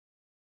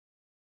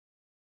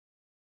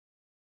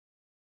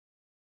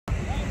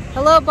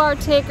Hello bar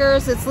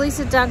takers, it's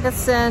Lisa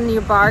Duncanson,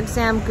 your bar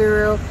exam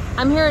guru.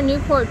 I'm here in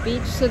Newport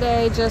Beach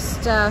today,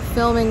 just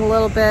filming a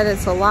little bit.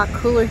 It's a lot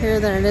cooler here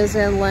than it is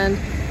inland.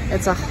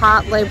 It's a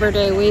hot Labor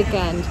Day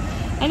weekend.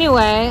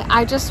 Anyway,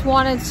 I just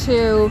wanted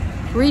to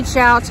reach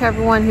out to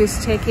everyone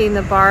who's taking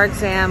the bar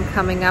exam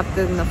coming up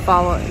in the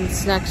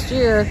this next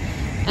year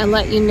and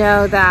let you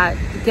know that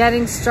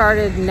getting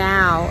started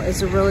now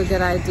is a really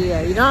good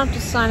idea. You don't have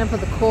to sign up for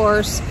the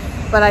course,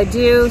 but I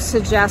do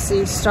suggest that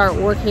you start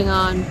working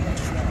on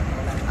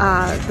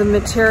the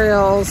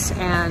materials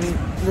and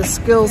the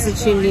skills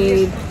that you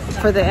need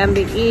for the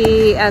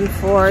MBE and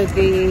for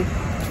the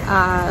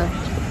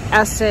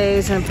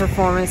essays and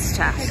performance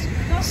tests.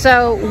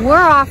 So we're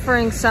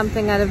offering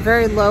something at a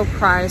very low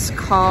price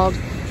called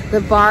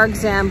the Bar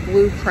Exam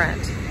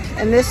Blueprint.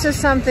 And this is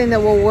something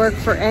that will work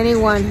for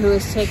anyone who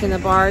is taking the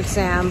bar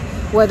exam,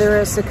 whether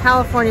it's the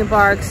California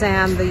bar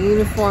exam, the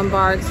uniform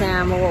bar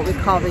exam, or what we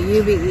call the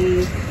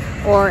UBE,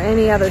 or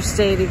any other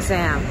state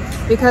exam,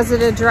 because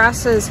it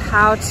addresses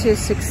how to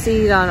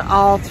succeed on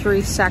all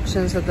three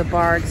sections of the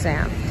bar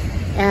exam.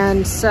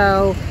 And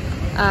so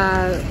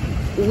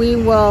we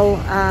will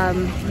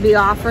be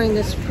offering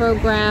this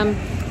program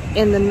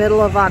in the middle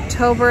of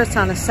October. It's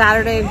on a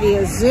Saturday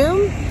via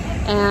Zoom,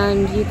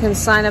 and you can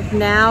sign up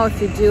now.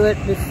 If you do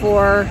it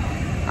before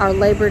our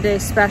Labor Day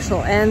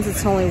special ends,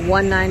 it's only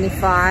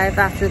 $195.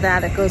 After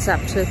that, it goes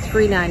up to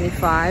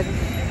 $395.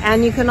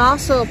 And you can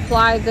also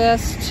apply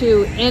this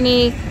to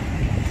any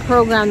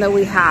program that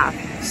we have,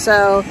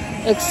 so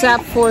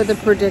except for the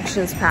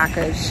predictions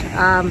package.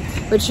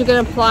 But you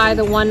can apply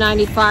the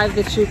 $195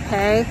 that you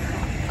pay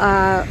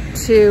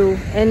to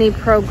any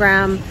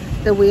program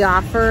that we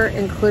offer,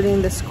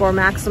 including the Score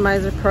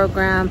Maximizer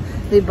program,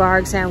 the Bar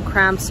Exam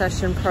Cram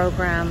Session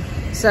program.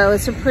 So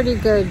it's a pretty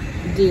good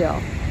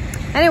deal.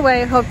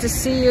 Anyway, hope to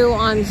see you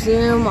on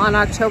Zoom on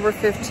October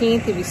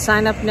 15th. If you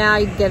sign up now,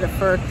 you can get it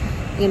for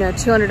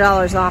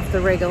 $200 off the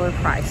regular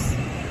price.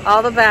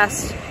 All the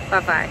best.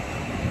 Bye-bye.